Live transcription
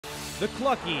The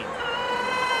clucking.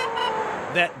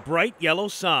 That bright yellow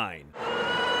sign.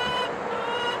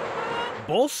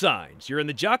 Both signs. You're in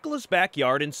the Joculas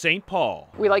backyard in St. Paul.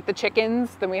 We like the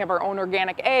chickens, then we have our own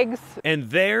organic eggs.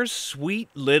 And there's sweet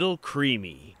little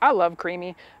Creamy. I love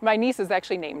Creamy. My niece has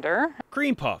actually named her.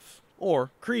 Cream Puff,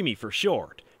 or Creamy for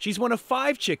short. She's one of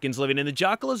 5 chickens living in the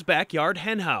Joculas backyard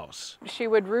hen house. She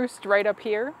would roost right up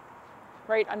here,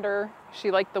 right under, she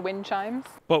liked the wind chimes.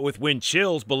 But with wind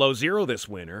chills below 0 this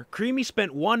winter, Creamy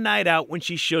spent one night out when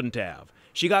she shouldn't have.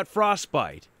 She got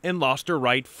frostbite and lost her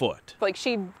right foot. Like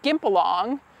she'd gimp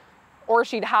along or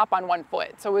she'd hop on one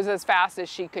foot. So it was as fast as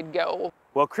she could go.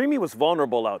 Well, Creamy was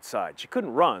vulnerable outside. She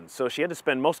couldn't run, so she had to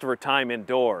spend most of her time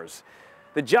indoors.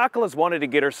 The Joculas wanted to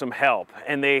get her some help,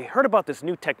 and they heard about this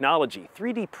new technology,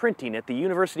 3D printing at the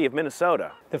University of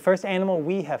Minnesota. The first animal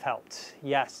we have helped,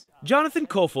 yes. Jonathan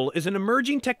Kofel is an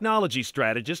emerging technology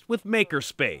strategist with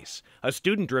Makerspace, a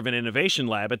student-driven innovation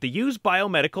lab at the U's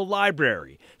Biomedical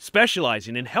Library,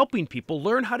 specializing in helping people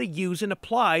learn how to use and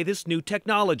apply this new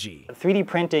technology. 3D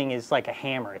printing is like a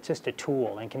hammer. It's just a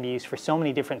tool and can be used for so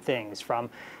many different things, from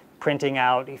printing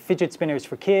out fidget spinners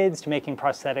for kids to making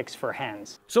prosthetics for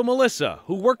hens. So Melissa,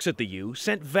 who works at the U,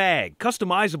 sent vague,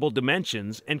 customizable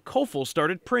dimensions, and Kofel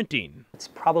started printing. It's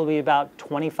probably about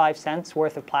 25 cents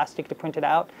worth of plastic to print it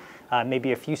out,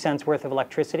 maybe a few cents worth of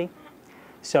electricity.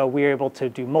 So we're able to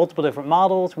do multiple different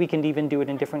models. We can even do it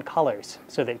in different colors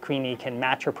so that Creamy can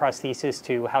match her prosthesis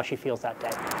to how she feels that day.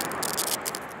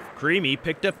 Creamy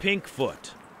picked a pink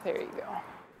foot. There you go.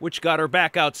 Which got her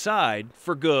back outside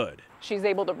for good. She's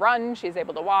able to run, she's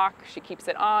able to walk, she keeps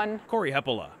it on. Corey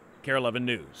Heppola, KARE 11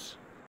 News.